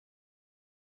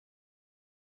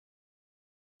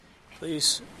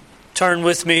Please turn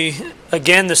with me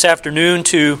again this afternoon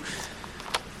to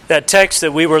that text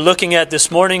that we were looking at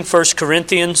this morning, 1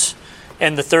 Corinthians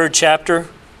and the 3rd chapter.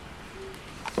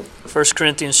 1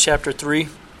 Corinthians chapter 3.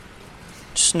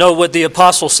 Just note what the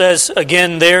apostle says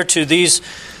again there to these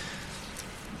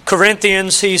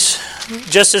Corinthians. He's,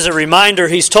 just as a reminder,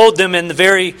 he's told them in the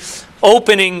very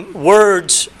opening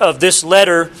words of this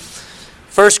letter,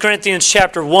 1 Corinthians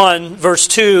chapter 1, verse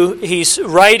 2, he's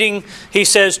writing, he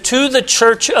says, to the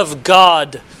church of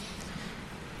God,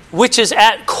 which is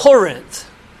at Corinth,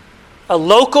 a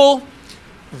local,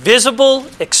 visible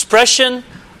expression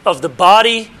of the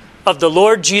body of the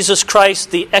Lord Jesus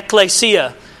Christ, the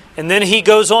ecclesia. And then he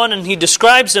goes on and he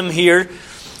describes them here,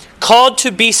 called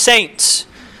to be saints,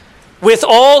 with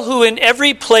all who in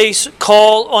every place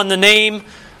call on the name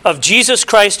of Jesus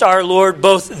Christ our Lord,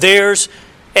 both theirs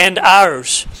and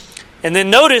ours. And then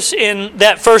notice in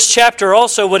that first chapter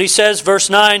also what he says, verse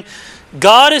 9,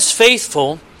 God is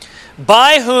faithful,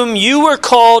 by whom you were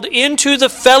called into the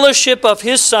fellowship of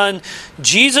His Son,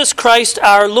 Jesus Christ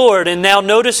our Lord. And now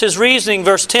notice his reasoning,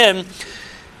 verse 10,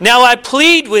 now I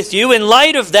plead with you in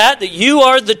light of that you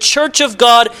are the church of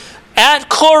God at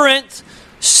Corinth,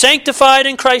 sanctified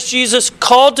in Christ Jesus,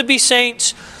 called to be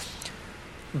saints,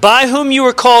 by whom you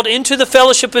were called into the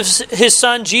fellowship of His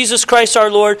Son, Jesus Christ our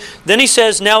Lord. Then he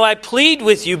says, now I plead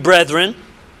with you, brethren,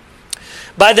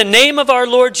 by the name of our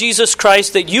Lord Jesus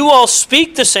Christ, that you all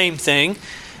speak the same thing,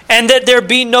 and that there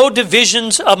be no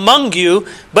divisions among you,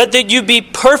 but that you be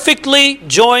perfectly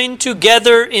joined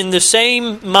together in the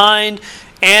same mind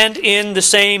and in the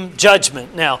same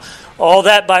judgment. Now, all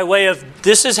that by way of,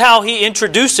 this is how he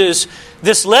introduces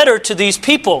this letter to these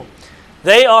people.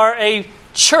 They are a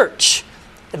church.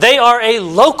 They are a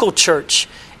local church.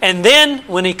 And then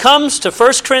when he comes to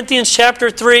 1 Corinthians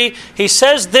chapter 3, he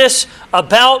says this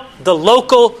about the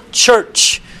local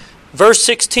church. Verse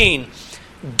 16,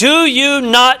 do you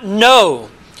not know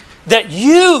that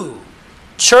you,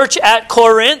 church at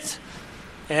Corinth,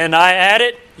 and I add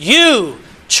it, you,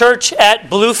 church at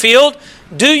Bluefield,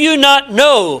 do you not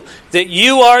know that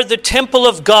you are the temple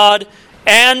of God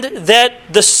and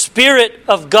that the Spirit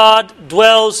of God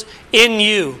dwells in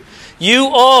you? You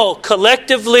all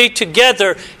collectively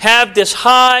together have this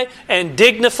high and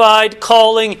dignified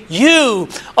calling. You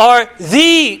are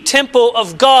the temple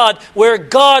of God where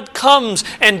God comes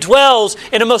and dwells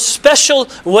in a most special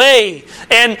way.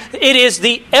 And it is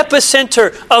the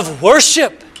epicenter of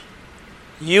worship.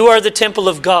 You are the temple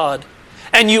of God.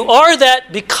 And you are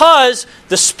that because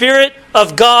the Spirit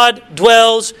of God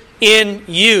dwells in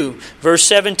you. Verse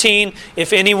 17,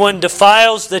 if anyone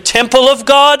defiles the temple of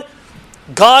God,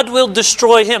 God will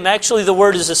destroy him. Actually, the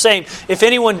word is the same. If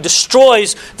anyone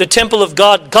destroys the temple of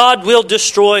God, God will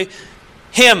destroy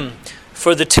him.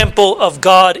 For the temple of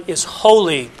God is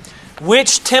holy.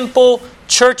 Which temple,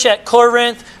 church at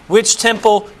Corinth? Which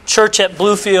temple, church at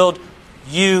Bluefield?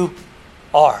 You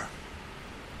are.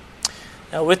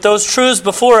 Now, with those truths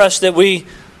before us that we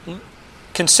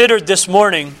considered this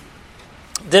morning,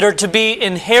 that are to be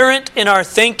inherent in our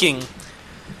thinking,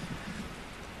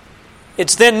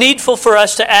 it's then needful for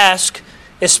us to ask,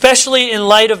 especially in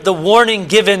light of the warning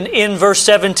given in verse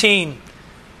 17.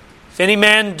 If any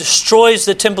man destroys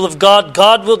the temple of God,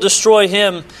 God will destroy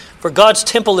him, for God's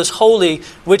temple is holy,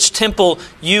 which temple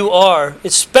you are.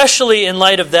 Especially in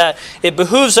light of that, it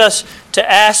behooves us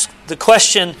to ask the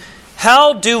question,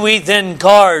 how do we then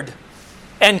guard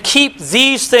and keep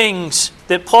these things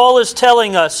that Paul is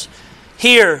telling us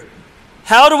here?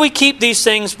 How do we keep these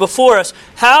things before us?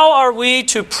 How are we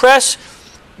to press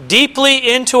deeply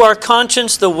into our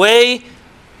conscience the way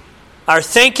our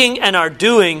thinking and our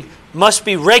doing must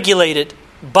be regulated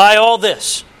by all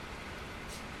this?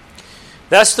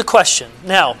 That's the question.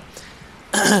 Now,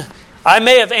 I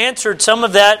may have answered some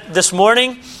of that this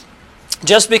morning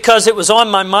just because it was on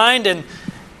my mind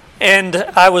and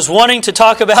I was wanting to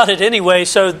talk about it anyway.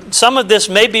 So some of this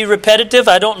may be repetitive,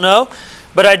 I don't know.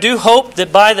 But I do hope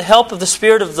that by the help of the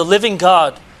Spirit of the living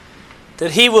God,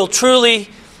 that He will truly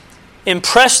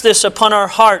impress this upon our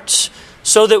hearts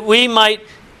so that we might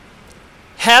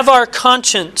have our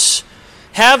conscience,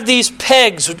 have these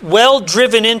pegs well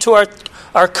driven into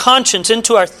our conscience,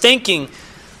 into our thinking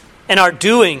and our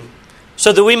doing,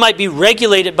 so that we might be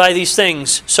regulated by these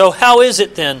things. So how is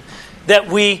it then that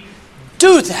we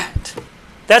do that?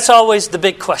 That's always the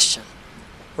big question,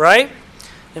 right?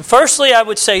 And firstly, I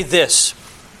would say this.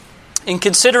 In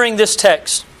considering this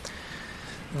text,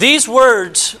 these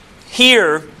words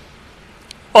here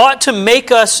ought to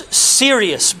make us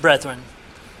serious, brethren,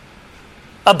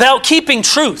 about keeping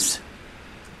truth.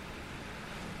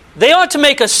 They ought to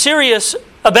make us serious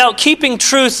about keeping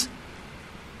truth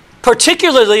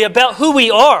particularly about who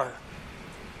we are.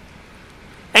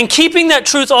 And keeping that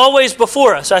truth always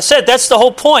before us. I said that's the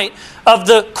whole point of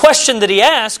the question that he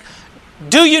asked.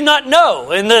 Do you not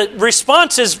know? And the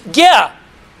response is, yeah,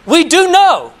 we do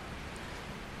know.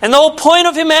 And the whole point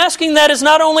of him asking that is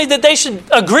not only that they should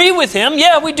agree with him,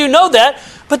 yeah, we do know that,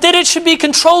 but that it should be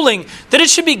controlling, that it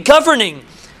should be governing.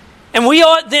 And we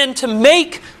ought then to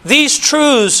make these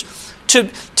truths,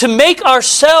 to make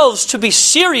ourselves to be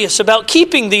serious about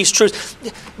keeping these truths.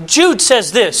 Jude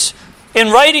says this, in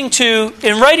writing to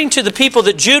the people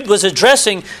that Jude was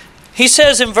addressing, he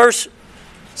says in verse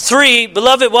 3,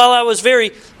 Beloved, while I was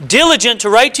very diligent to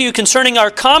write to you concerning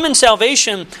our common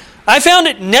salvation, I found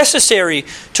it necessary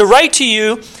to write to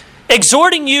you,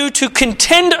 exhorting you to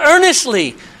contend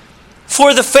earnestly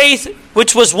for the faith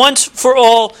which was once for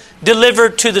all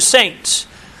delivered to the saints.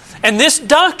 And this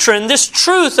doctrine, this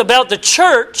truth about the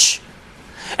church,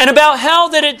 and about how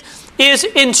that it is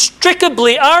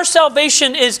our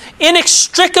salvation is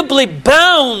inextricably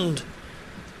bound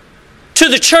to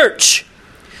the church.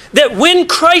 That when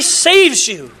Christ saves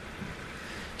you,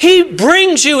 He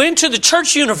brings you into the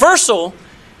church universal,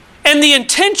 and the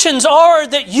intentions are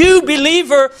that you,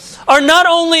 believer, are not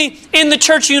only in the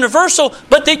church universal,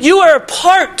 but that you are a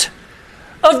part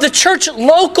of the church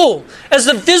local as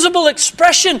the visible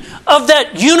expression of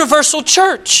that universal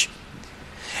church.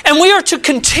 And we are to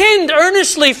contend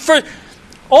earnestly for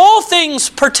all things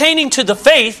pertaining to the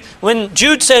faith. When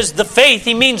Jude says the faith,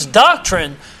 he means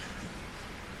doctrine.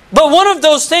 But one of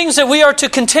those things that we are to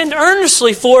contend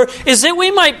earnestly for is that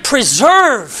we might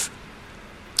preserve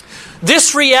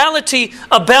this reality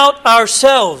about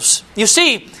ourselves. You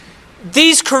see,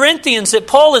 these Corinthians that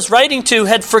Paul is writing to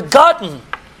had forgotten.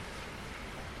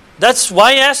 That's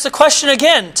why he asked the question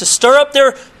again, to stir up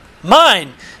their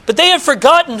mind. But they had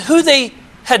forgotten who they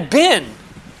had been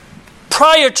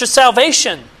prior to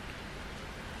salvation.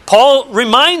 Paul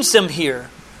reminds them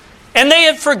here. And they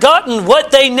had forgotten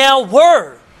what they now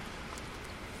were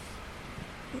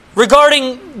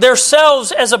regarding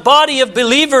themselves as a body of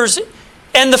believers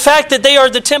and the fact that they are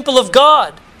the temple of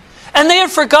God. And they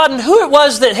had forgotten who it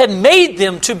was that had made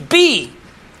them to be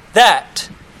that.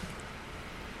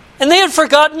 And they had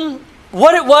forgotten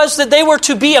what it was that they were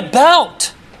to be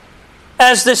about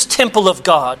as this temple of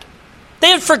God. They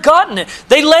had forgotten it.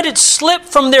 They let it slip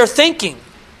from their thinking.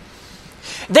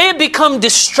 They had become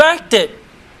distracted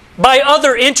by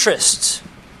other interests.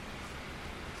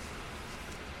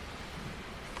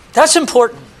 That's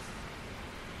important.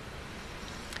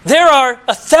 There are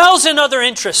 1,000 other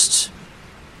interests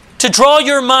to draw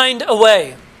your mind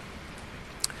away.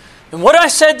 And what I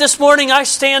said this morning, I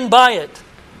stand by it.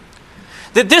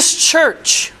 That this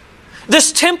church,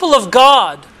 this temple of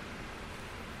God,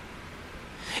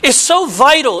 is so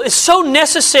vital, is so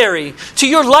necessary to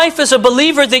your life as a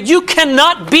believer that you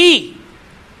cannot be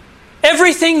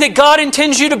everything that God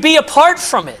intends you to be apart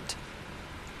from it.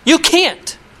 You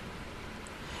can't.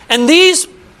 And these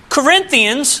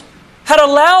Corinthians had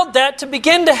allowed that to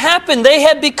begin to happen. They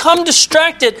had become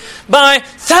distracted by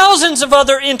thousands of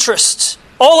other interests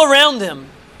all around them.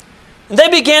 And they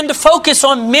began to focus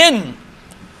on men.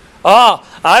 Oh,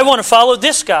 I want to follow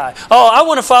this guy. Oh, I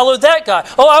want to follow that guy.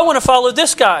 Oh, I want to follow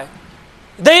this guy.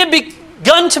 They had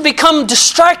begun to become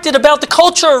distracted about the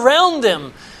culture around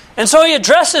them. And so he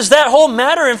addresses that whole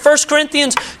matter in 1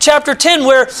 Corinthians chapter 10,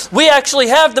 where we actually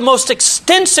have the most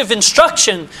extensive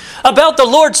instruction about the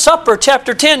Lord's Supper,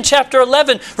 chapter 10, chapter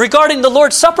 11, regarding the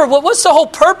Lord's Supper. What's the whole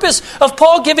purpose of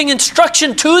Paul giving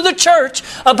instruction to the church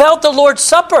about the Lord's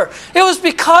Supper? It was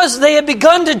because they had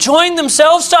begun to join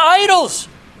themselves to idols.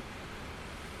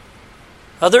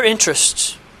 Other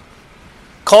interests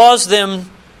caused them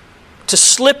to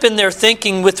slip in their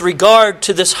thinking with regard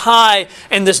to this high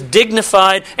and this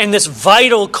dignified and this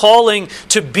vital calling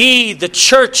to be the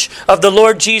church of the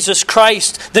Lord Jesus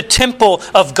Christ, the temple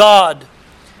of God.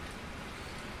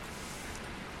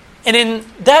 And in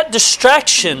that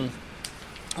distraction,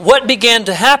 what began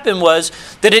to happen was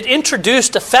that it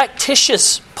introduced a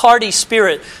factitious party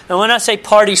spirit. And when I say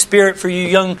party spirit for you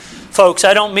young folks,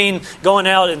 I don't mean going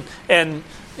out and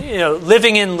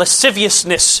living in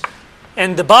lasciviousness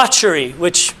and debauchery,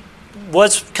 which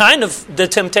was kind of the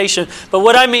temptation. But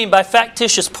what I mean by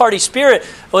factitious party spirit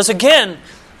was, again,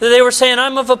 that they were saying,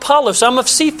 I'm of Apollos, I'm of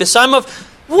Cephas, I'm of...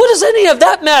 What does any of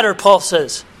that matter, Paul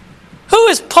says? Who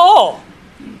is Paul?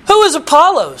 Who is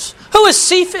Apollos? Who is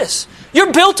Cephas?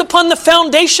 You're built upon the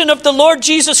foundation of the Lord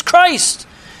Jesus Christ.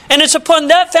 And it's upon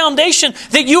that foundation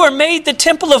that you are made the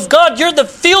temple of God. You're the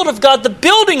field of God, the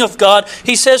building of God,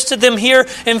 he says to them here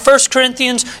in 1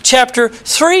 Corinthians chapter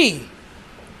 3.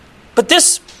 But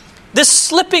this This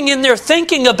slipping in their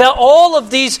thinking about all of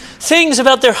these things,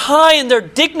 about their high and their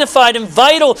dignified and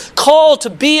vital call to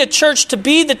be a church, to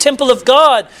be the temple of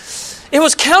God, it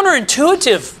was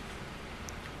counterintuitive.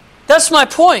 That's my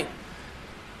point.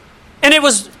 And it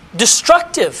was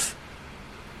destructive.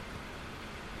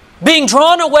 Being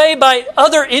drawn away by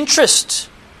other interests,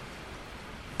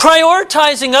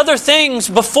 prioritizing other things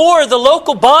before the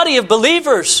local body of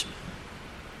believers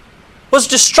was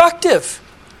destructive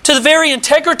to the very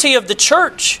integrity of the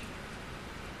church.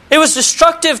 It was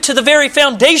destructive to the very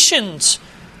foundations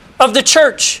of the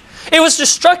church. It was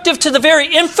destructive to the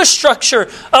very infrastructure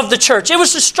of the church. It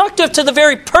was destructive to the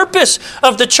very purpose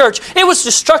of the church. It was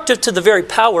destructive to the very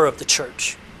power of the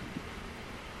church.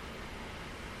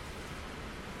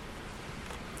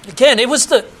 Again, it was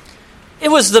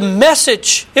the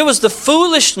message, it was the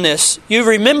foolishness, you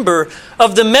remember,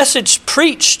 of the message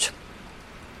preached,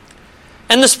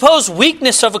 and the supposed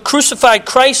weakness of a crucified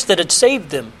Christ that had saved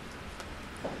them.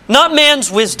 Not man's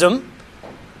wisdom,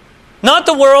 not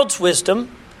the world's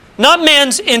wisdom, not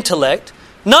man's intellect,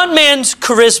 not man's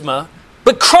charisma,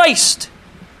 but Christ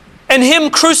and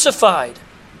Him crucified.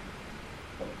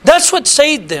 That's what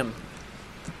saved them.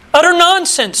 Utter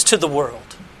nonsense to the world.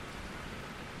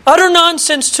 Utter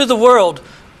nonsense to the world,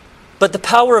 but the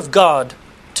power of God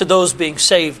to those being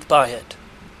saved by it.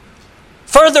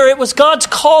 Further, it was God's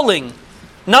calling,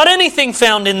 not anything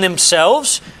found in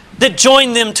themselves, that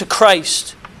joined them to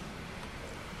Christ.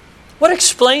 What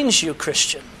explains you,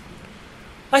 Christian?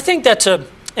 I think that's an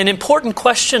important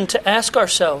question to ask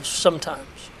ourselves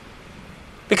sometimes.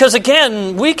 Because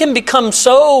again, we can become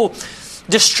so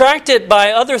distracted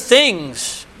by other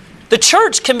things. The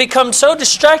church can become so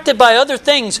distracted by other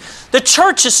things. The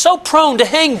church is so prone to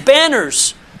hang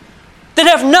banners that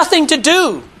have nothing to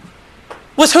do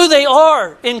with who they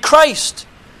are in Christ.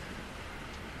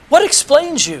 What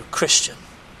explains you, Christian?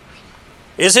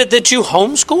 Is it that you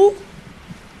homeschool?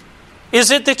 Is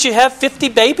it that you have 50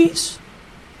 babies?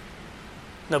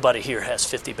 Nobody here has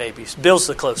 50 babies. Bill's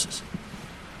the closest.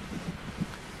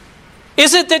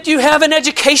 Is it that you have an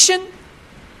education?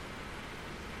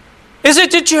 Is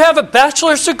it that you have a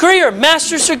bachelor's degree or a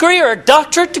master's degree or a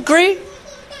doctorate degree?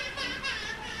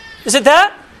 Is it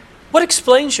that? What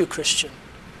explains you, Christian?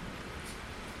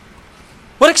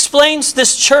 What explains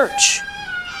this church?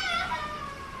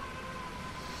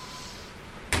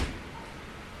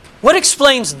 What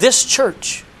explains this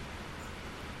church?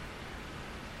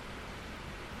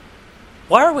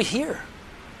 Why are we here?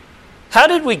 How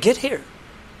did we get here?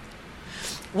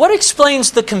 What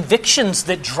explains the convictions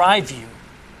that drive you?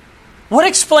 What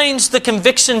explains the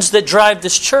convictions that drive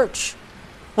this church?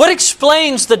 What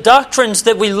explains the doctrines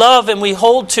that we love and we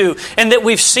hold to and that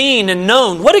we've seen and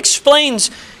known? What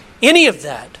explains any of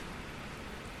that?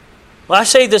 Well, I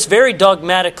say this very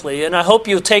dogmatically, and I hope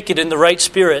you'll take it in the right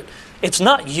spirit. It's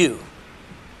not you.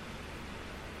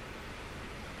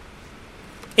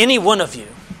 Any one of you.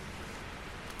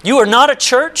 You are not a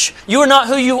church. You are not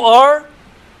who you are.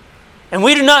 And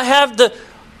we do not have the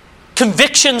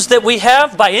convictions that we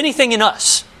have by anything in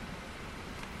us.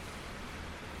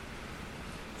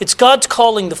 It's God's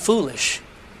calling the foolish.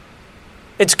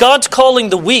 It's God's calling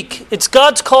the weak. It's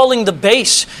God's calling the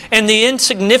base and the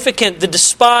insignificant, the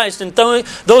despised, and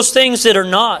those things that are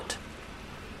not.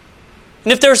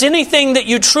 And if there's anything that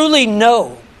you truly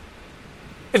know,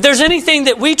 if there's anything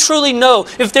that we truly know,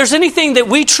 if there's anything that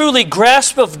we truly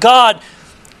grasp of God,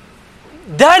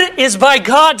 that is by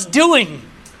God's doing.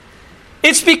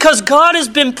 It's because God has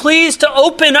been pleased to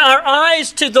open our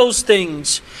eyes to those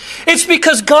things. It's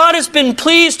because God has been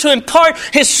pleased to impart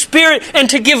His Spirit and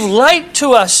to give light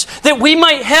to us that we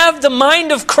might have the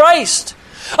mind of Christ.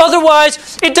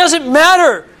 Otherwise, it doesn't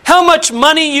matter how much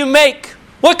money you make,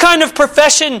 what kind of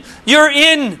profession you're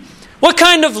in, what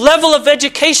kind of level of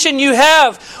education you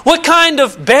have, what kind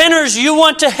of banners you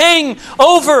want to hang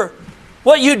over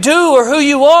what you do or who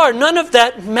you are. None of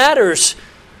that matters.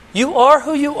 You are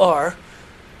who you are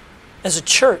as a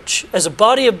church, as a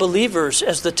body of believers,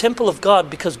 as the temple of God,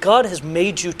 because God has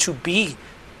made you to be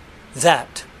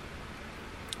that.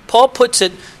 Paul puts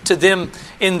it to them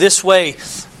in this way.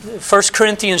 1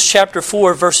 Corinthians chapter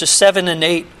 4, verses 7 and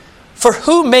 8. For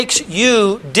who makes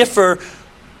you differ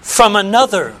from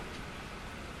another?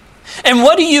 And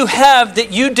what do you have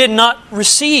that you did not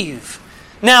receive?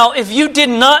 Now, if you did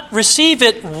not receive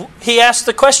it, he asked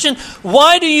the question,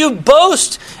 why do you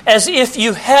boast as if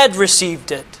you had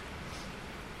received it?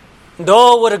 And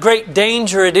oh, what a great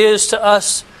danger it is to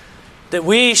us that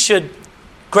we should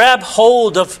grab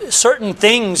hold of certain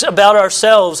things about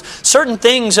ourselves, certain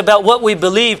things about what we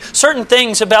believe, certain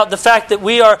things about the fact that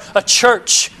we are a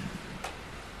church,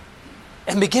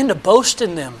 and begin to boast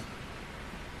in them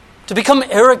to become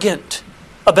arrogant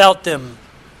about them.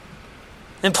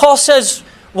 And Paul says,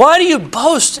 why do you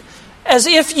boast as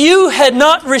if you had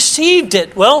not received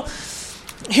it? Well,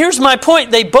 here's my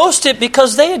point. They boasted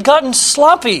because they had gotten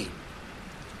sloppy.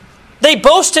 They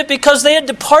boasted because they had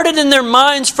departed in their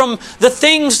minds from the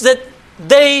things that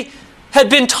they had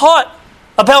been taught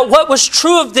about what was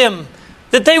true of them.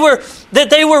 That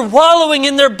they were wallowing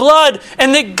in their blood,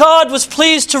 and that God was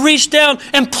pleased to reach down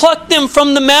and pluck them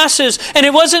from the masses. And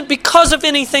it wasn't because of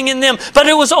anything in them, but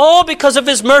it was all because of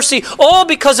His mercy, all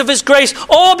because of His grace,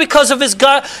 all because of His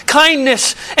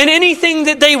kindness. And anything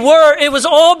that they were, it was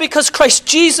all because Christ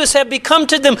Jesus had become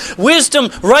to them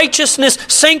wisdom, righteousness,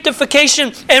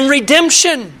 sanctification, and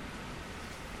redemption.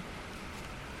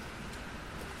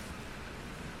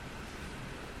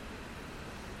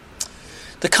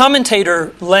 The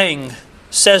commentator Lang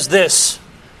says this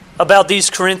about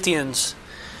these Corinthians.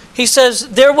 He says,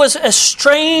 there was a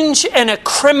strange and a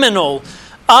criminal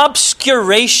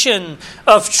obscuration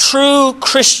of true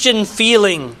Christian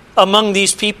feeling among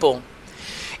these people,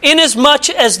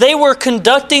 inasmuch as they were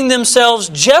conducting themselves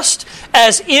just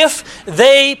as if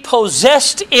they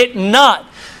possessed it not.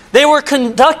 They were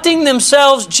conducting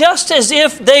themselves just as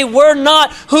if they were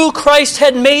not who Christ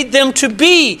had made them to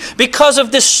be, because of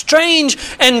this strange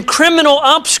and criminal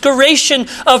obscuration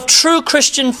of true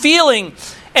Christian feeling.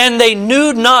 And they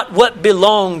knew not what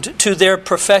belonged to their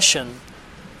profession.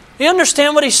 You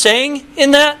understand what he's saying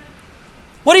in that?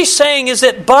 What he's saying is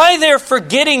that by their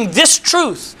forgetting this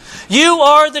truth, you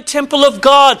are the temple of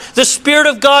God. The Spirit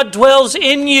of God dwells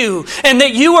in you. And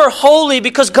that you are holy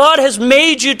because God has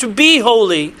made you to be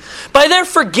holy. By their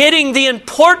forgetting the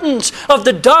importance of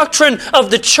the doctrine of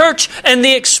the church and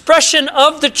the expression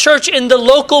of the church in the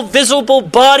local visible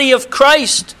body of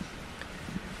Christ.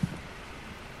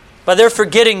 By their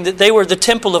forgetting that they were the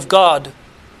temple of God,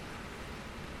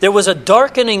 there was a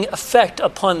darkening effect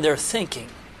upon their thinking,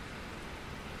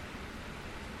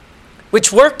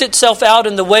 which worked itself out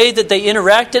in the way that they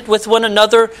interacted with one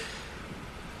another,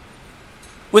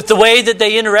 with the way that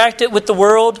they interacted with the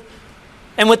world,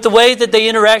 and with the way that they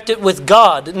interacted with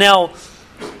God. Now,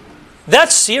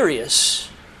 that's serious.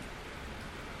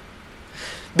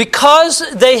 Because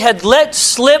they had let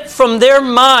slip from their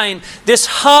mind this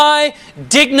high,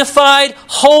 dignified,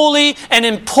 holy, and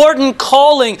important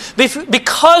calling,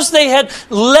 because they had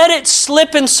let it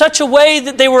slip in such a way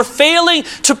that they were failing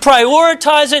to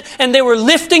prioritize it, and they were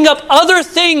lifting up other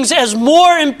things as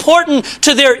more important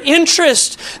to their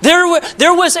interest,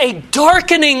 there was a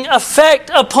darkening effect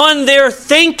upon their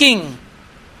thinking.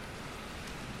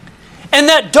 And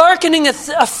that darkening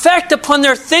effect upon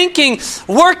their thinking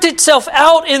worked itself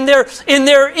out in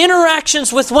their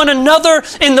interactions with one another,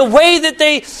 in the way that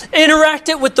they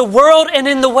interacted with the world, and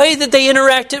in the way that they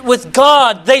interacted with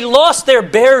God. They lost their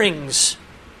bearings.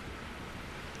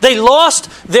 They lost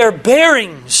their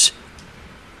bearings.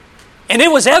 And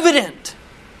it was evident.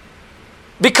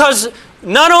 Because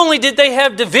not only did they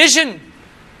have division,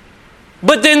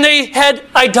 but then they had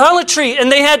idolatry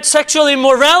and they had sexual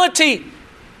immorality.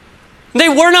 They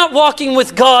were not walking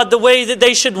with God the way that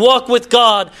they should walk with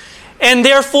God. And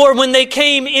therefore, when they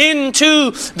came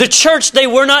into the church, they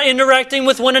were not interacting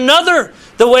with one another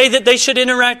the way that they should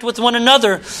interact with one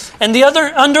another. And the other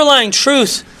underlying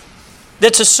truth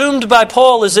that's assumed by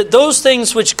Paul is that those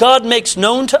things which God makes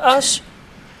known to us,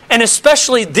 and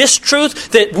especially this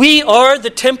truth that we are the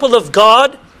temple of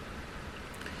God,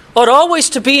 ought always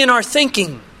to be in our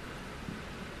thinking.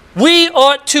 We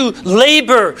ought to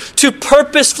labor to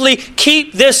purposefully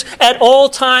keep this at all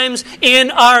times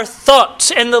in our thoughts.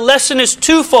 And the lesson is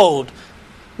twofold.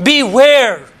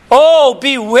 Beware. Oh,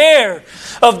 beware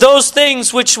of those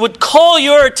things which would call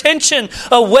your attention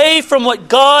away from what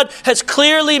God has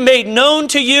clearly made known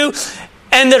to you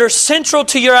and that are central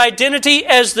to your identity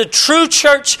as the true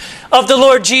church of the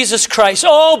Lord Jesus Christ.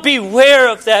 Oh, beware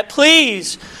of that,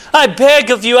 please. I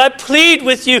beg of you, I plead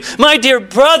with you, my dear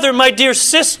brother, my dear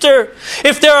sister,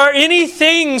 if there are any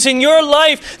things in your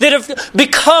life that have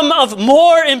become of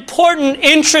more important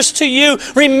interest to you,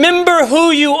 remember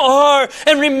who you are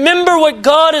and remember what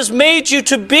God has made you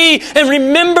to be, and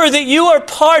remember that you are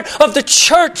part of the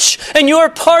church and you are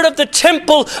part of the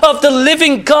temple of the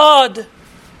living God.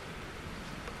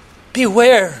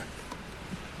 Beware.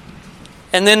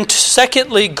 And then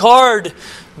secondly, guard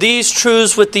these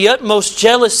truths with the utmost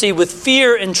jealousy, with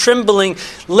fear and trembling,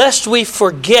 lest we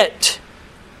forget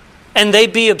and they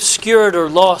be obscured or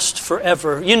lost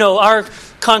forever. You know, our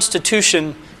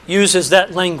Constitution uses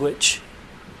that language.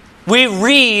 We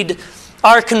read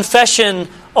our confession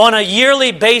on a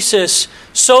yearly basis,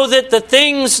 so that the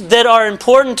things that are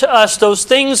important to us, those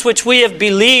things which we have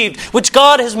believed, which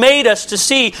God has made us to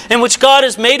see, and which God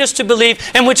has made us to believe,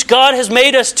 and which God has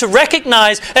made us to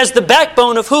recognize as the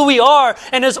backbone of who we are,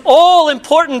 and is all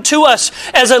important to us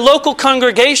as a local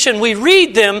congregation, we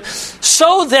read them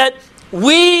so that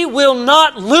we will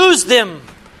not lose them,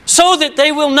 so that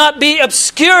they will not be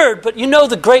obscured. But you know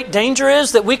the great danger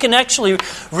is that we can actually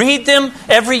read them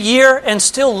every year and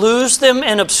still lose them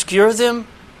and obscure them.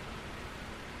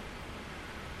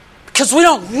 Because we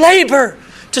don't labor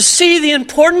to see the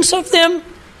importance of them.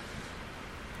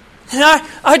 And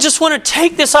I just want to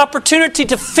take this opportunity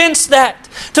to fence that,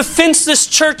 to fence this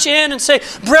church in and say,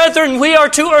 brethren, we are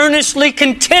to earnestly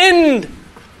contend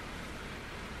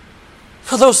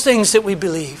for those things that we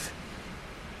believe.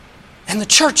 And the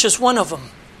church is one of them.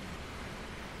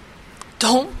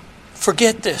 Don't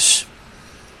forget this.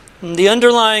 And the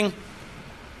underlying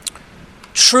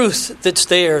truth that's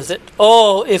there, that,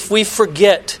 if we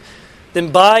forget, then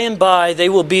by and by they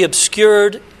will be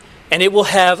obscured and it will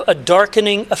have a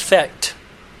darkening effect.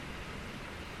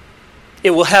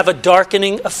 It will have a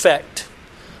darkening effect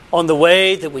on the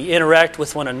way that we interact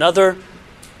with one another,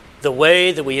 the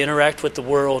way that we interact with the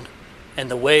world,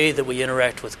 and the way that we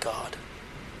interact with God.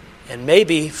 And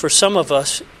maybe for some of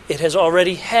us, it has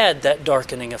already had that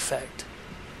darkening effect,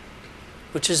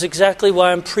 which is exactly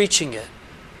why I'm preaching it.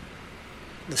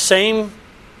 The same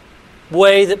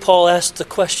way that Paul asked the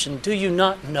question, do you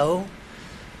not know?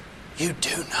 You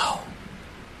do know.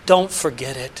 Don't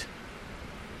forget it.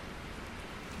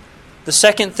 The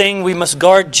second thing we must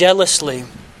guard jealously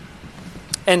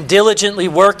and diligently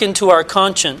work into our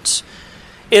conscience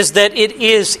is that it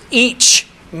is each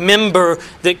member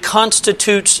that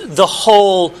constitutes the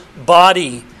whole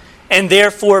body and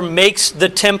therefore makes the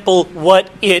temple what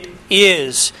it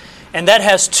is. And that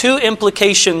has two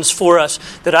implications for us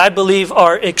that I believe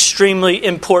are extremely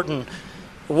important.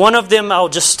 One of them I'll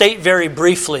just state very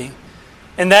briefly,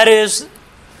 and that is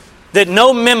that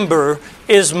no member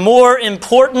is more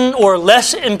important or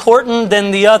less important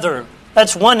than the other.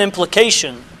 That's one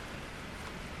implication.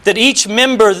 That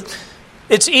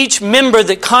it's each member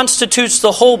that constitutes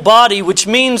the whole body, which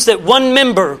means that one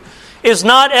member is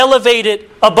not elevated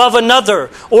above another,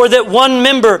 or that one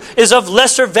member is of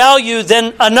lesser value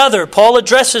than another. Paul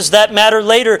addresses that matter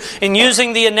later in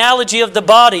using the analogy of the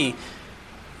body.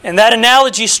 And that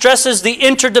analogy stresses the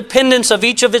interdependence of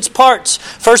each of its parts.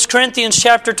 1 Corinthians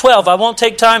chapter 12. I won't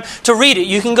take time to read it.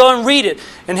 You can go and read it.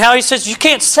 And how he says, you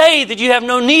can't say that you have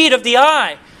no need of the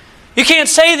eye. You can't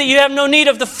say that you have no need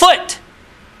of the foot.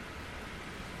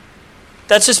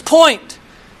 That's his point.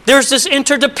 There's this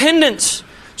interdependence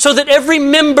so that every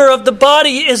member of the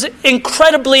body is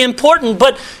incredibly important.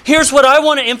 But here's what I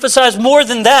want to emphasize more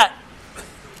than that.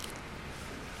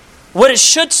 What it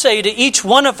should say to each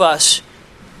one of us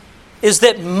is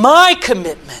that my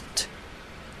commitment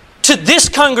to this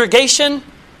congregation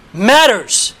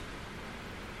matters.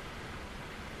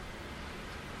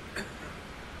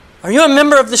 Are you a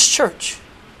member of this church?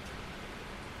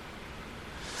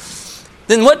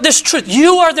 Then what this truth,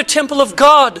 you are the temple of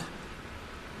God,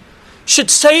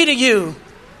 should say to you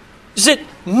is that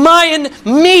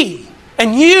me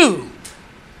and you,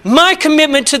 my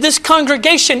commitment to this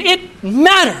congregation, it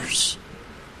matters.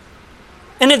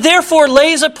 And it therefore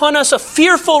lays upon us a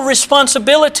fearful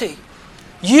responsibility.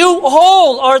 You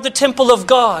all are the temple of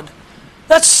God.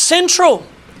 That's central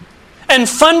and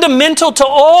fundamental to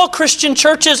all Christian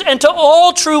churches and to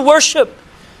all true worship.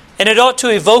 And it ought to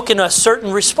evoke in us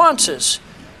certain responses.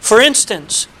 For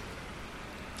instance,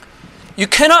 you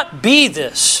cannot be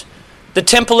this, the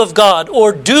temple of God,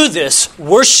 or do this,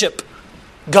 worship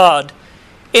God,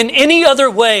 in any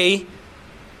other way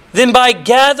than by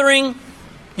gathering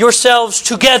yourselves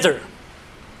together.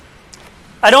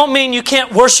 I don't mean you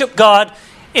can't worship God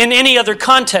in any other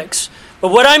context. But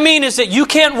what I mean is that you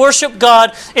can't worship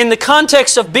God in the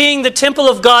context of being the temple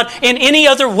of God in any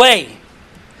other way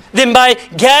than by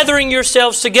gathering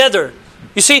yourselves together.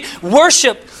 You see,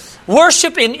 worship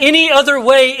in any other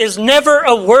way is never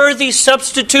a worthy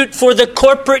substitute for the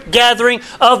corporate gathering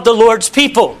of the Lord's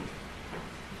people.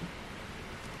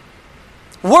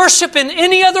 Worship in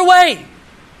any other way.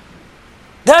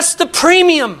 That's the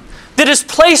premium that is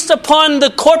placed upon the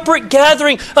corporate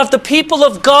gathering of the people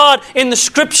of God in the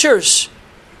Scriptures.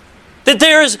 That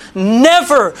there is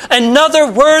never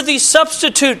another worthy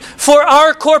substitute for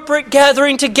our corporate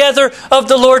gathering together of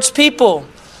the Lord's people.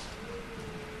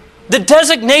 The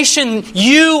designation,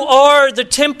 you are the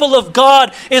temple of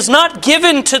God, is not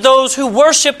given to those who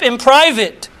worship in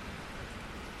private.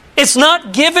 It's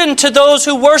not given to those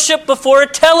who worship before a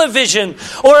television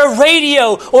or a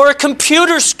radio or a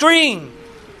computer screen.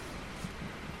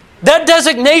 That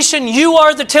designation, you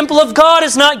are the temple of God,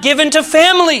 is not given to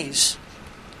families.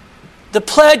 The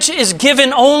pledge is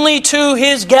given only to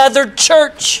His gathered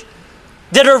church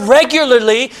that are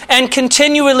regularly and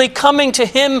continually coming to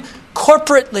Him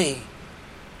corporately.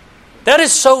 That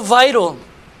is so vital.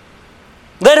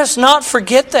 Let us not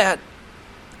forget that.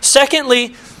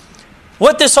 Secondly,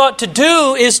 what this ought to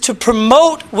do is to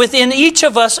promote within each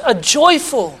of us a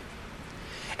joyful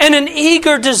and an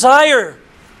eager desire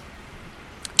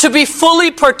to be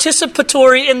fully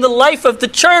participatory in the life of the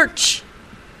church.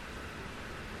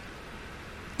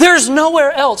 There's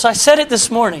nowhere else, I said it this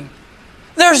morning,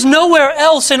 there's nowhere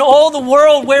else in all the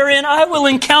world wherein I will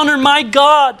encounter my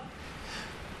God.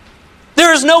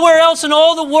 There is nowhere else in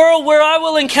all the world where I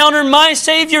will encounter my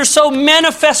Savior so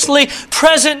manifestly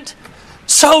present,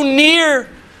 so near.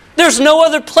 There's no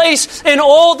other place in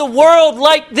all the world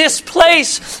like this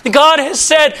place. God has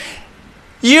said,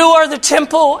 you are the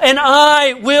temple and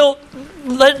I will...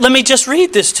 Let me just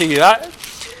read this to you.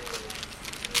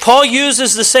 Paul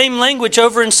uses the same language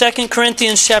over in 2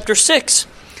 Corinthians chapter 6.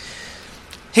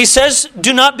 He says,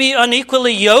 do not be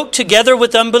unequally yoked together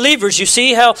with unbelievers. You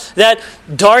see how that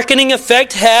darkening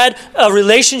effect had a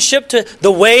relationship to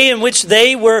the way in which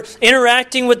they were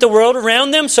interacting with the world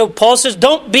around them. So Paul says,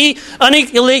 don't be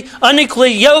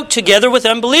unequally yoked together with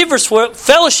unbelievers. For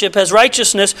fellowship has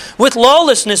righteousness with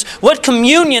lawlessness. What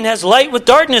communion has light with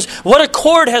darkness? What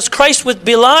accord has Christ with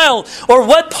Belial? Or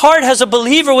what part has a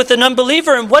believer with an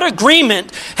unbeliever? And what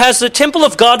agreement has the temple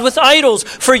of God with idols?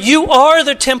 For you are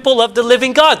the temple of the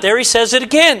living God. There he says it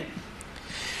again.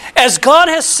 As God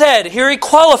has said, here he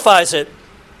qualifies it.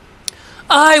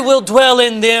 I will dwell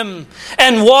in them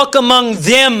and walk among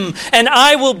them, and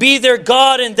I will be their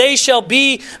God, and they shall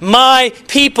be my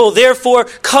people. Therefore,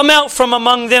 come out from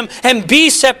among them and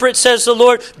be separate, says the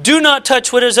Lord. Do not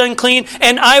touch what is unclean,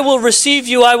 and I will receive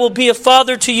you. I will be a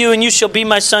father to you, and you shall be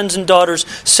my sons and daughters,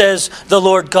 says the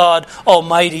Lord God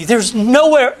Almighty. There's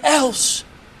nowhere else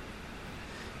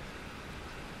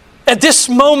at this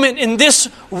moment in this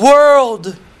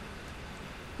world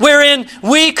wherein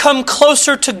we come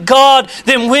closer to God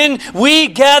than when we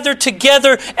gather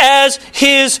together as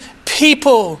His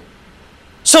people.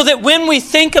 So that when we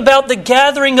think about the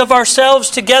gathering of ourselves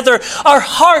together, our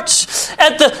hearts,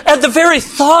 at the very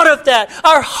thought of that,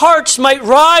 our hearts might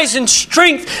rise in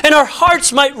strength, and our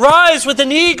hearts might rise with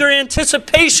an eager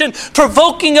anticipation,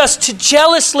 provoking us to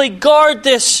jealously guard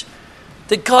this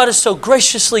that God has so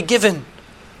graciously given.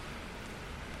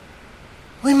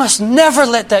 We must never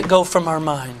let that go from our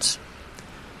minds.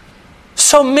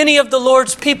 So many of the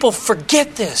Lord's people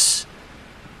forget this.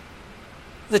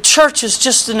 The church is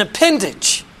just an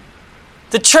appendage.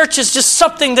 The church is just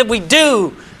something that we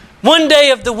do one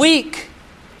day of the week.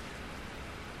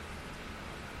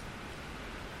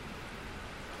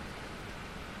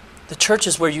 The church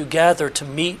is where you gather to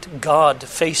meet God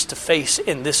face to face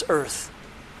in this earth.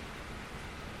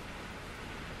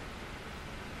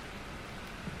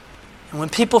 And when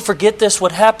people forget this,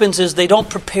 what happens is they don't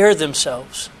prepare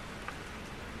themselves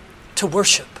to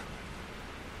worship.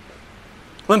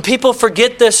 When people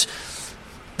forget this,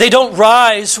 they don't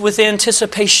rise with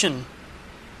anticipation.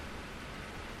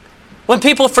 When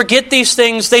people forget these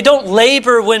things, they don't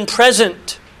labor when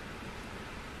present.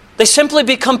 They simply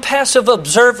become passive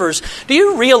observers. Do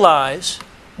you realize,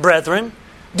 brethren,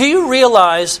 do you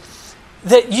realize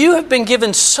that you have been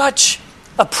given such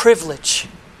a privilege?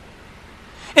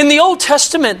 In the Old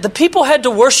Testament, the people had to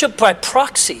worship by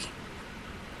proxy.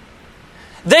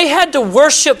 They had to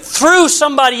worship through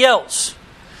somebody else.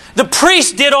 The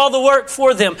priest did all the work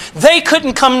for them. They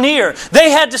couldn't come near.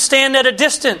 They had to stand at a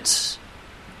distance.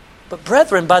 But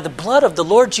brethren, by the blood of the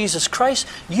Lord Jesus Christ,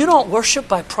 you don't worship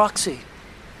by proxy.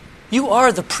 You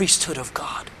are the priesthood of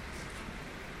God.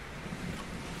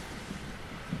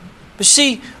 But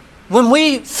see, when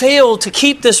we fail to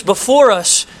keep this before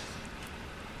us,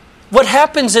 what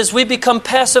happens is we become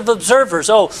passive observers.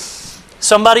 Oh,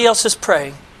 somebody else is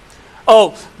praying.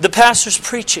 Oh, the pastor's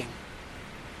preaching.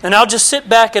 And I'll just sit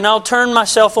back and I'll turn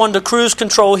myself onto cruise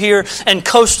control here and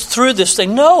coast through this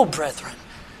thing. No, brethren.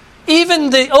 Even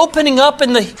the opening up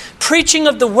and the preaching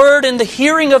of the Word and the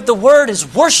hearing of the Word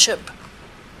is worship.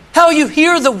 How you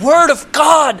hear the Word of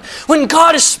God when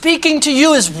God is speaking to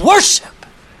you is worship.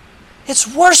 It's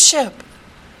worship.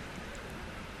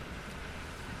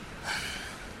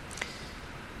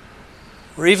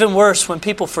 Or even worse, when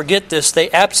people forget this, they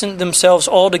absent themselves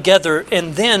altogether,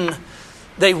 and then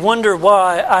they wonder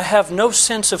why I have no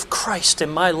sense of Christ in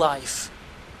my life.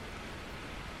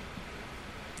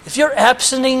 if you're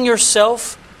absenting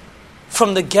yourself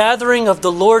from the gathering of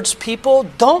the Lord's people,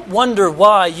 don't wonder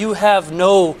why you have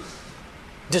no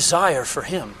desire for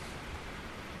Him.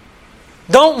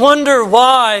 Don't wonder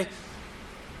why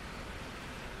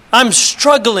I'm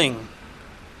struggling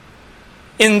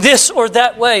in this or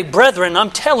that way. Brethren,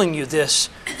 I'm telling you this,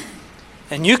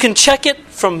 and you can check it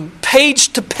from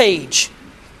page to page.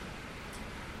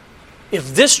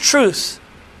 If this truth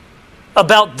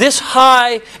about this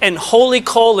high and holy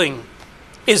calling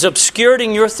is obscured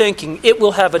in your thinking, it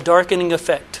will have a darkening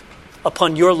effect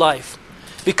upon your life.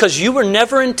 Because you were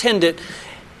never intended,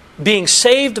 being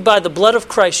saved by the blood of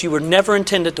Christ, you were never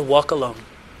intended to walk alone.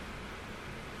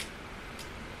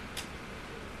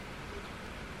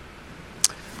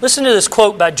 Listen to this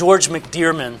quote by George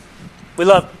McDearman. We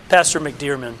love Pastor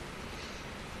McDearman.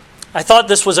 I thought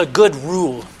this was a good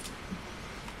rule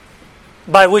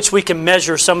by which we can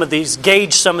measure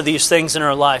gauge some of these things in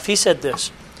our life. He said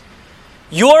this: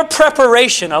 your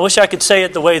preparation, I wish I could say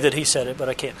it the way that he said it, but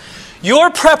I can't. Your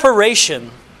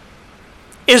preparation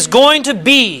is going to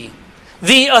be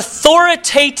the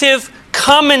authoritative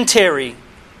commentary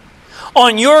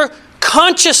on your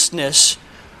consciousness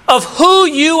of who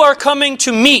you are coming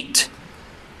to meet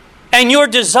and your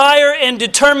desire and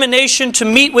determination to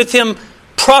meet with Him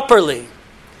properly.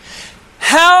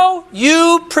 How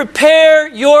you prepare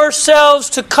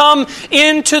yourselves to come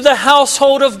into the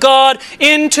household of God,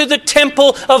 into the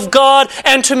temple of God,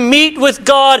 and to meet with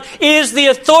God is the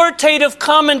authoritative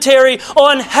commentary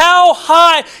on how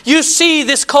high you see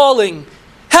this calling,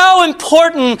 how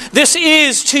important this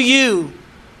is to you.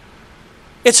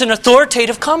 It's an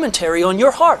authoritative commentary on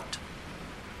your heart.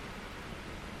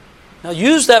 Now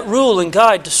use that rule and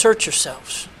guide to search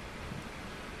yourselves.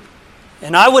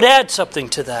 And I would add something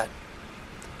to that.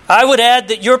 I would add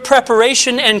that your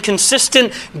preparation and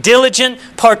consistent, diligent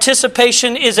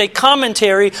participation is a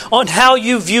commentary on how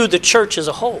you view the church as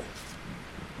a whole.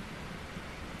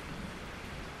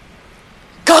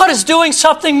 God is doing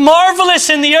something marvelous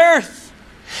in the earth.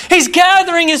 He's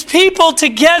gathering His people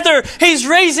together. He's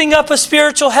raising up a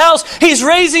spiritual house. He's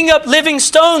raising up living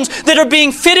stones that are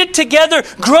being fitted together,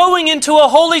 growing into a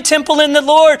holy temple in the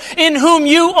Lord, in whom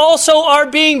you also are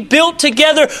being built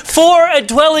together for a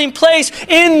dwelling place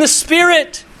in the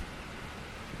Spirit.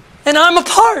 And I'm a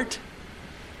part.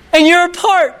 And you're a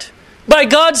part by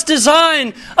God's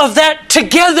design of that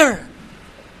together.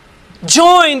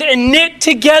 Joined and knit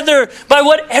together by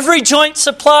what every joint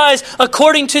supplies,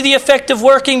 according to the effective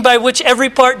working by which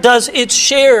every part does its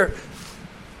share,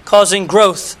 causing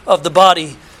growth of the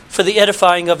body for the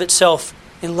edifying of itself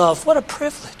in love. What a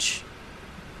privilege.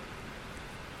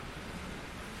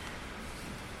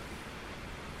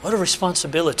 What a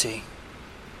responsibility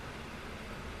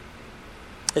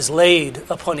is laid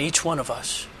upon each one of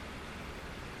us.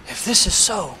 If this is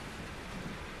so,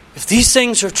 if these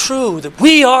things are true, that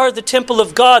we are the temple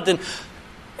of God, and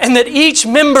that each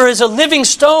member is a living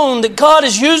stone that God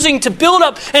is using to build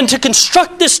up and to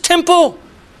construct this temple,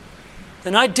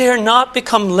 then I dare not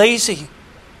become lazy.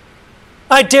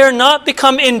 I dare not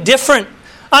become indifferent.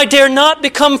 I dare not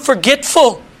become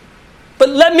forgetful. But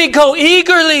let me go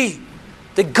eagerly,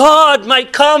 that God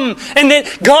might come and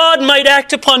that God might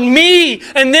act upon me,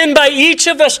 and then by each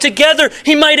of us together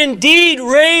He might indeed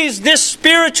raise this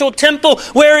spiritual temple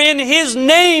wherein His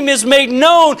name is made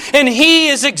known and He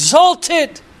is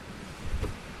exalted.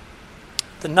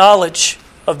 The knowledge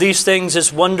of these things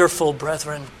is wonderful,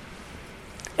 brethren.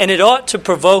 And it ought to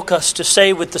provoke us to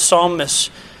say with the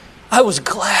psalmist, I was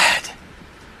glad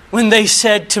when they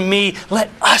said to me, let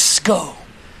us go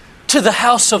to the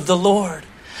house of the Lord.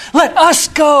 Let us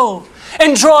go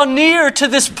and draw near to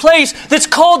this place that's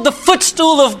called the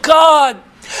footstool of God.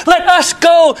 Let us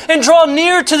go and draw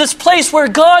near to this place where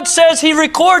God says He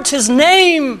records His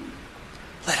name.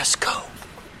 Let us go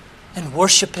and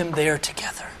worship Him there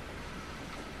together.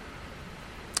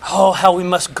 Oh, how we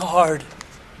must guard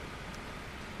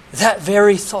that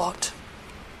very thought,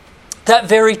 that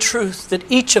very truth,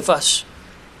 that each of us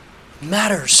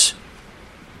matters.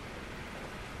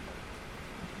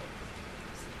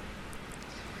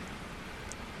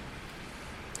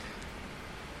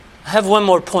 I have one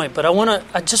more point, but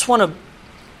I just want to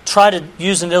try to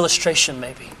use an illustration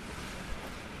maybe.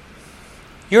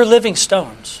 You're living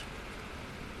stones.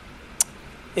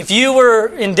 If you were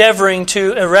endeavoring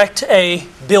to erect a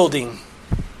building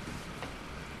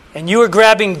and you were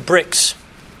grabbing bricks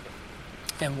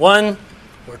and 1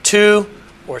 or 2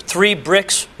 or 3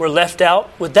 bricks were left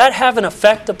out, would that have an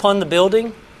effect upon the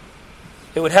building?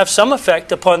 It would have some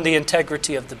effect upon the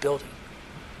integrity of the building.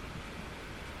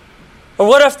 Or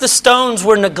what if the stones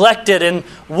were neglected and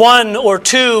 1 or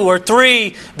 2 or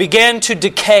 3 began to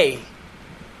decay?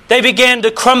 They began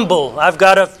to crumble. I've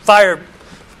got a fire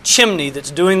chimney that's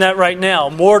doing that right now.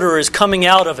 Mortar is coming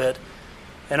out of it.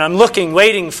 And I'm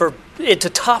waiting for it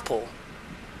to topple.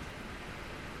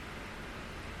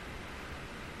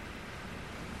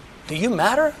 Do you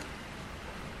matter?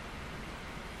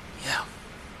 Yeah.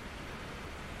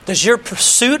 Does your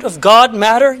pursuit of God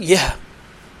matter? Yeah.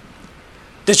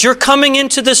 Does your coming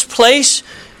into this place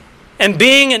and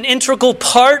being an integral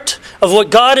part of what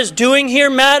God is doing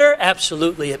here matter?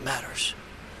 Absolutely, it matters.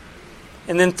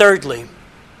 And then thirdly,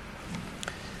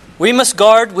 we must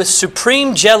guard with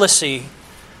supreme jealousy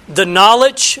the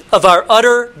knowledge of our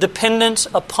utter dependence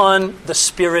upon the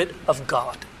Spirit of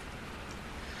God.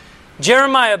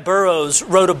 Jeremiah Burroughs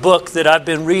wrote a book that I've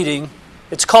been reading.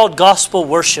 It's called Gospel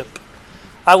Worship.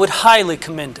 I would highly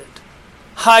commend it.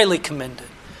 Highly commend it.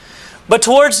 But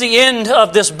towards the end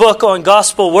of this book on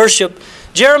gospel worship,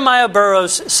 Jeremiah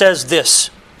Burroughs says this: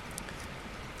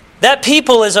 that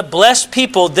people is a blessed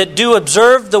people that do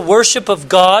observe the worship of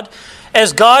God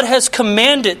as God has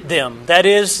commanded them. That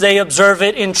is, they observe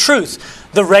it in truth.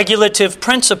 The regulative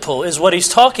principle is what he's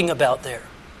talking about there.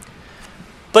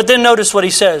 But then notice what he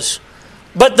says.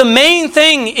 But the main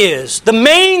thing is,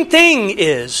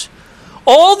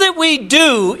 all that we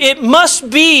do, it must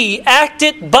be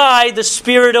acted by the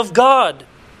Spirit of God.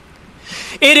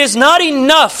 It is not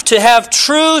enough to have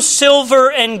true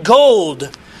silver and gold,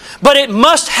 but it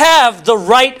must have the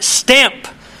right stamp,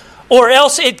 or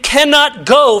else it cannot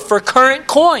go for current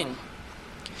coin.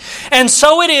 And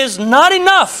so it is not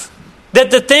enough that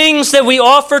the things that we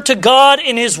offer to God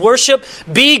in His worship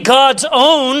be God's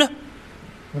own,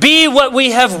 be what we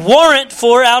have warrant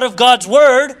for out of God's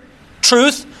Word,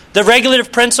 truth, the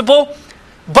regulative principle,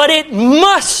 but it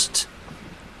must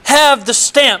have the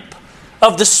stamp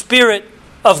of the Spirit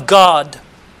of God.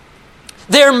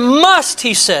 There must,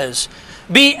 he says,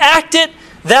 be acted,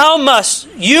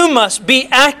 you must be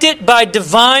acted by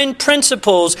divine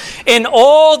principles in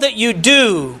all that you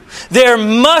do. There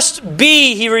must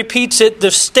be, he repeats it,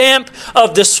 the stamp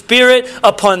of the Spirit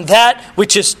upon that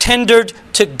which is tendered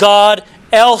to God,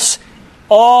 else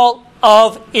all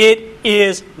of it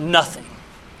is nothing.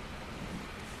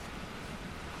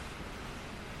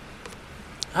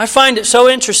 I find it so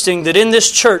interesting that in this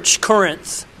church,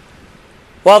 Corinth,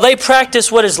 while they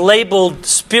practice what is labeled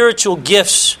spiritual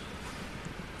gifts,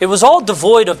 it was all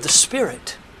devoid of the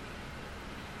Spirit.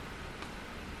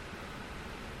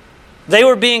 They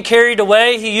were being carried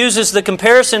away. He uses the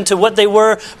comparison to what they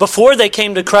were before they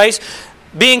came to Christ,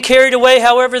 being carried away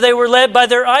however they were led by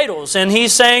their idols. And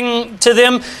he's saying to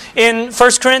them in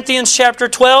 1 Corinthians chapter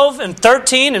 12 and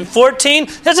 13 and 14,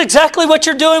 that's exactly what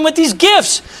you're doing with these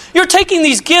gifts. You're taking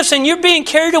these gifts and you're being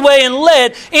carried away and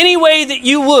led any way that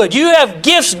you would. You have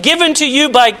gifts given to you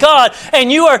by God and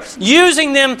you are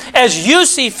using them as you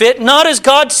see fit, not as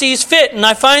God sees fit. And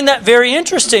I find that very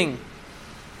interesting.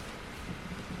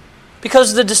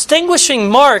 Because the distinguishing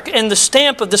mark and the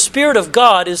stamp of the Spirit of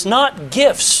God is not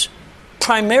gifts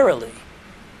primarily.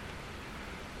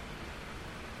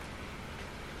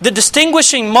 The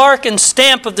distinguishing mark and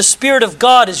stamp of the Spirit of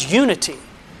God is unity.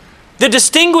 The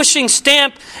distinguishing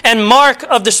stamp and mark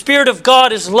of the Spirit of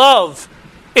God is love.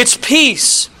 It's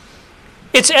peace.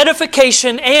 It's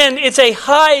edification, and it's a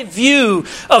high view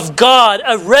of God,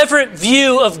 a reverent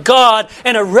view of God,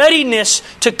 and a readiness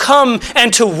to come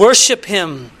and to worship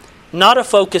Him, not a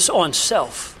focus on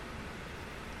self.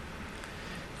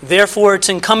 Therefore, it's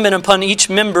incumbent upon each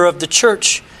member of the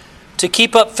church to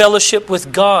keep up fellowship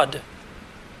with God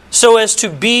so as to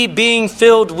be being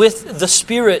filled with the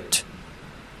Spirit.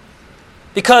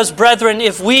 Because, brethren,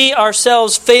 if we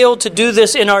ourselves fail to do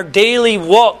this in our daily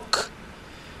walk,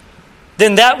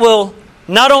 then that will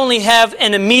not only have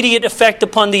an immediate effect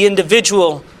upon the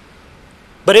individual,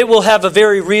 but it will have a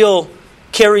very real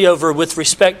carryover with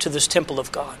respect to this temple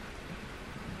of God.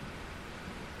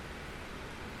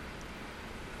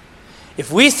 If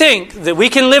we think that we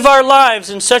can live our lives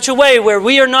in such a way where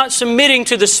we are not submitting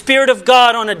to the Spirit of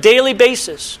God on a daily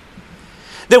basis,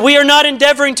 that we are not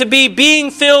endeavoring to be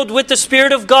being filled with the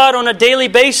Spirit of God on a daily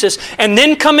basis, and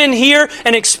then come in here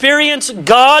and experience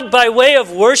God by way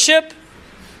of worship,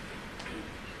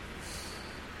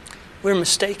 we're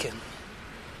mistaken.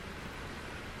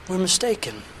 We're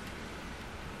mistaken.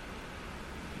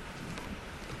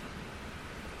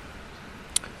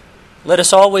 Let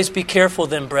us always be careful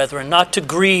then, brethren, not to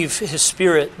grieve His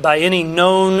Spirit by any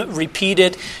known,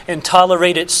 repeated, and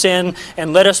tolerated sin,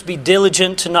 and let us be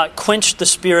diligent to not quench the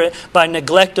Spirit by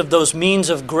neglect of those means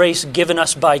of grace given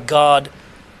us by God.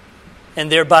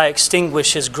 and thereby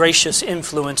extinguish His gracious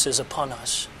influences upon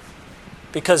us.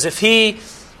 Because if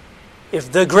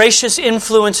the gracious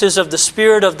influences of the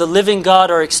Spirit of the living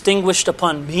God are extinguished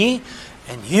upon me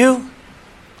and you,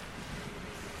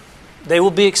 they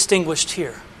will be extinguished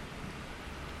here.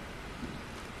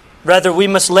 Rather, we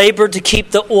must labor to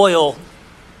keep the oil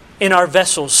in our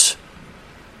vessels.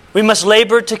 We must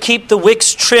labor to keep the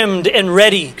wicks trimmed and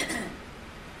ready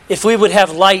if we would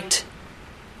have light,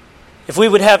 if we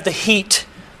would have the heat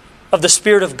of the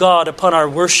Spirit of God upon our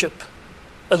worship,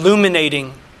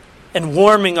 illuminating and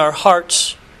warming our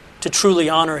hearts to truly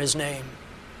honor His name.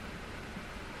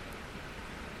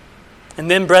 And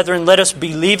then, brethren, let us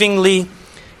believingly,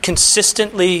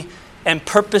 consistently, and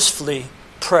purposefully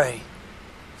pray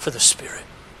for the Spirit.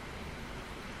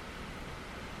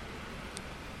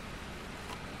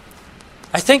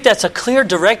 I think that's a clear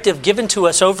directive given to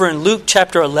us over in Luke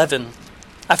chapter 11.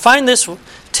 I find this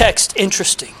text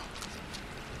interesting.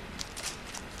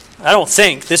 I don't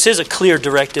think. This is a clear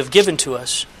directive given to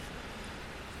us.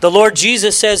 The Lord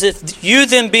Jesus says, if you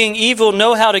then being evil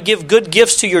know how to give good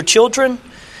gifts to your children,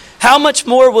 how much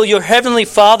more will your heavenly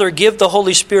Father give the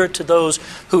Holy Spirit to those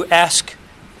who ask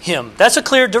Him? That's a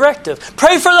clear directive.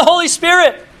 Pray for the Holy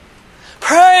Spirit.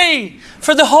 Pray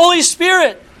for the Holy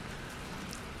Spirit.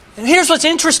 And here's what's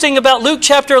interesting about Luke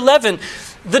chapter 11.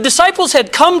 The disciples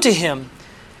had come to Him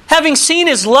having seen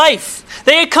His life.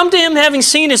 They had come to Him having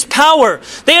seen His power.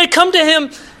 They had come to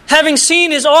Him having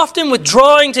seen His often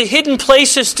withdrawing to hidden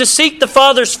places to seek the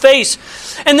Father's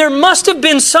face. And there must have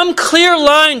been some clear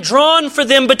line drawn for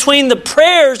them between the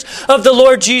prayers of the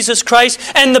Lord Jesus Christ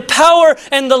and the power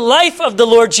and the life of the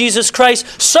Lord Jesus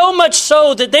Christ, so much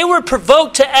so that they were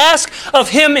provoked to ask of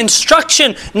Him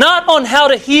instruction, not on how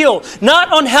to heal,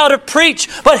 not on how to preach,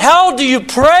 but how do you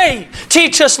pray?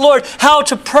 Teach us, Lord, how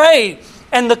to pray.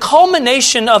 And the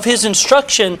culmination of His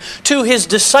instruction to His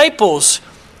disciples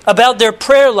about their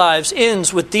prayer lives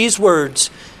ends with these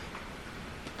words: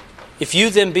 if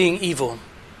you then being evil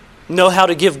know how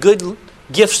to give good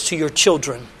gifts to your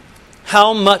children,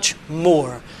 how much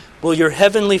more will your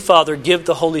heavenly Father give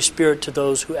the Holy Spirit to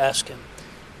those who ask Him?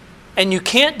 And you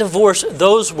can't divorce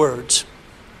those words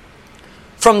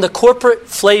from the corporate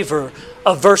flavor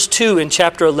of verse 2 in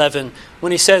chapter 11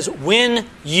 when He says, when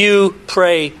you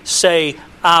pray, say,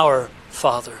 our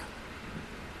Father.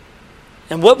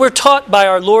 And what we're taught by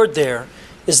our Lord there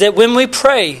is that when we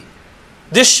pray,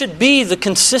 this should be the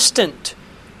consistent,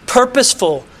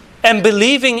 purposeful, and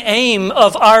believing aim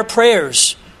of our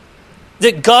prayers.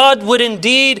 That God would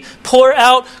indeed pour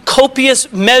out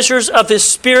copious measures of His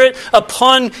Spirit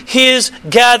upon His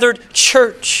gathered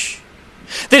church.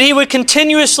 That He would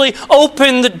continuously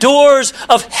open the doors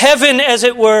of heaven, as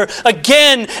it were,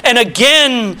 again and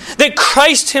again. That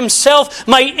Christ Himself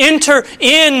might enter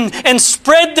in and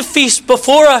spread the feast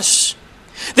before us.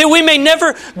 That we may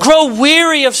never grow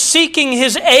weary of seeking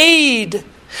His aid.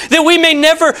 That we may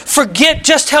never forget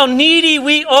just how needy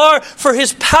we are for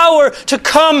His power to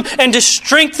come and to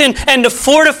strengthen and to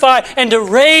fortify and to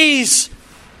raise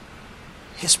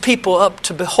His people up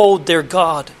to behold their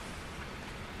God.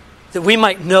 That we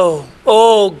might know,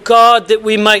 oh God, that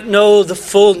we might know the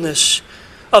fullness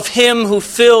of Him who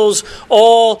fills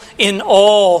all in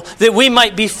all. That we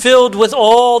might be filled with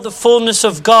all the fullness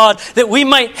of God. That we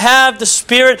might have the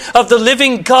Spirit of the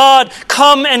living God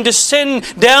come and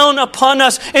descend down upon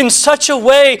us in such a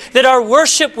way that our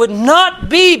worship would not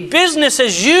be business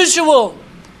as usual,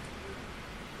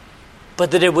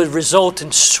 but that it would result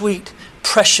in sweet,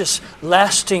 precious,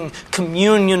 lasting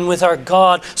communion with our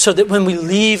God, so that when we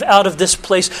leave out of this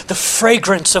place, the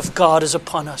fragrance of God is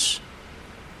upon us.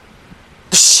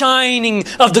 The shining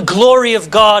of the glory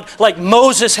of God, like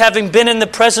Moses having been in the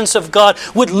presence of God,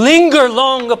 would linger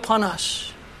long upon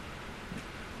us.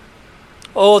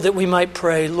 Oh, that we might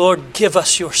pray, Lord, give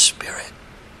us your Spirit.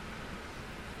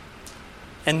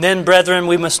 And then, brethren,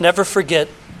 we must never forget,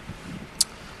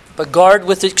 but guard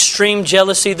with extreme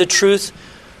jealousy the truth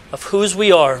of whose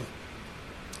we are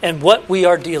and what we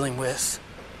are dealing with.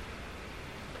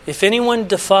 If anyone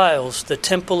defiles the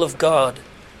temple of God,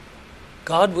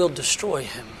 God will destroy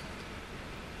him.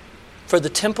 For the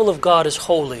temple of God is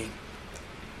holy,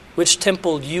 which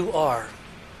temple you are.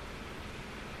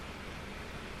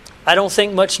 I don't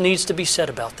think much needs to be said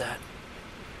about that.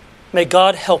 May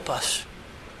God help us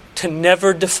to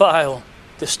never defile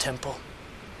this temple.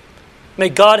 May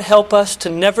God help us to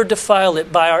never defile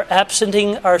it by our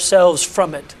absenting ourselves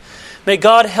from it. May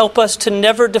God help us to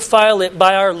never defile it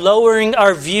by our lowering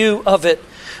our view of it.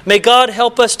 May God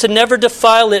help us to never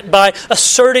defile it by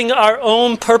asserting our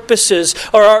own purposes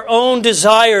or our own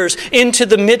desires into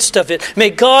the midst of it. May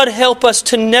God help us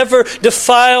to never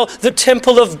defile the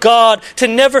temple of God, to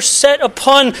never set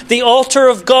upon the altar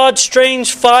of God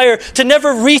strange fire, to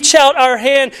never reach out our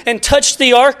hand and touch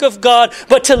the ark of God,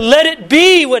 but to let it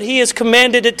be what He has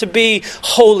commanded it to be,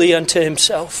 holy unto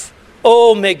Himself.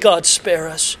 Oh, may God spare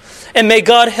us, and may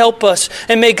God help us,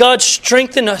 and may God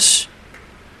strengthen us,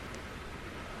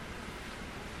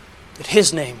 that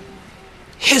His name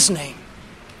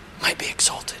might be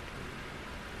exalted.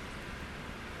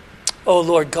 Oh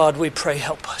Lord God, we pray,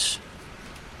 help us.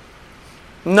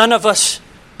 None of us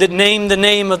that name the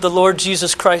name of the Lord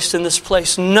Jesus Christ in this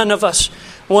place, none of us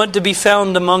want to be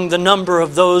found among the number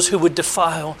of those who would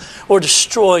defile or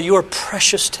destroy your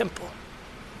precious temple.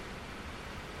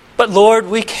 But Lord,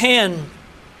 we can,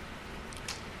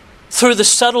 through the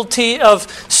subtlety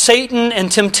of Satan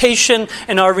and temptation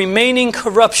and our remaining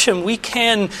corruption, we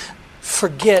can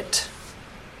forget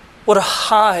what a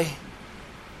high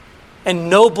and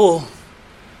noble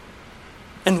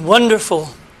and wonderful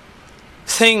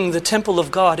thing the temple of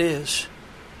God is.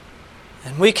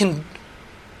 And we can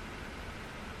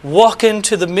walk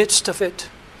into the midst of it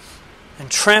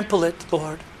and trample it,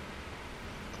 Lord,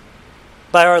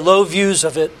 by our low views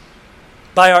of it,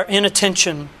 by our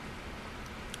inattention,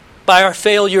 by our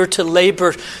failure to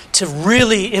labor to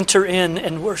really enter in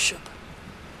and worship.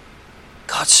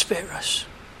 God, spare us.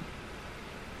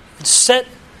 And set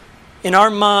in our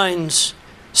minds,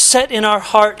 set in our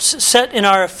hearts, set in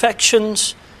our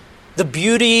affections the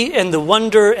beauty and the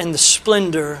wonder and the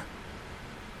splendor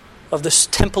of this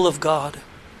temple of God,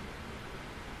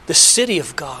 the city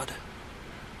of God,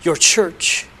 your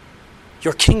church,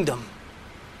 your kingdom,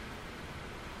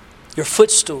 your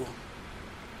footstool,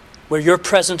 where your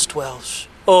presence dwells.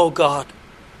 Oh God,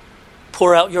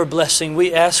 pour out your blessing.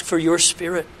 We ask for your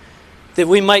Spirit, that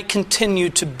we might continue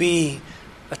to be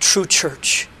a true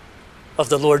church of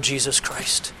the Lord Jesus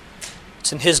Christ.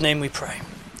 It's in His name we pray.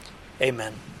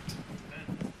 Amen.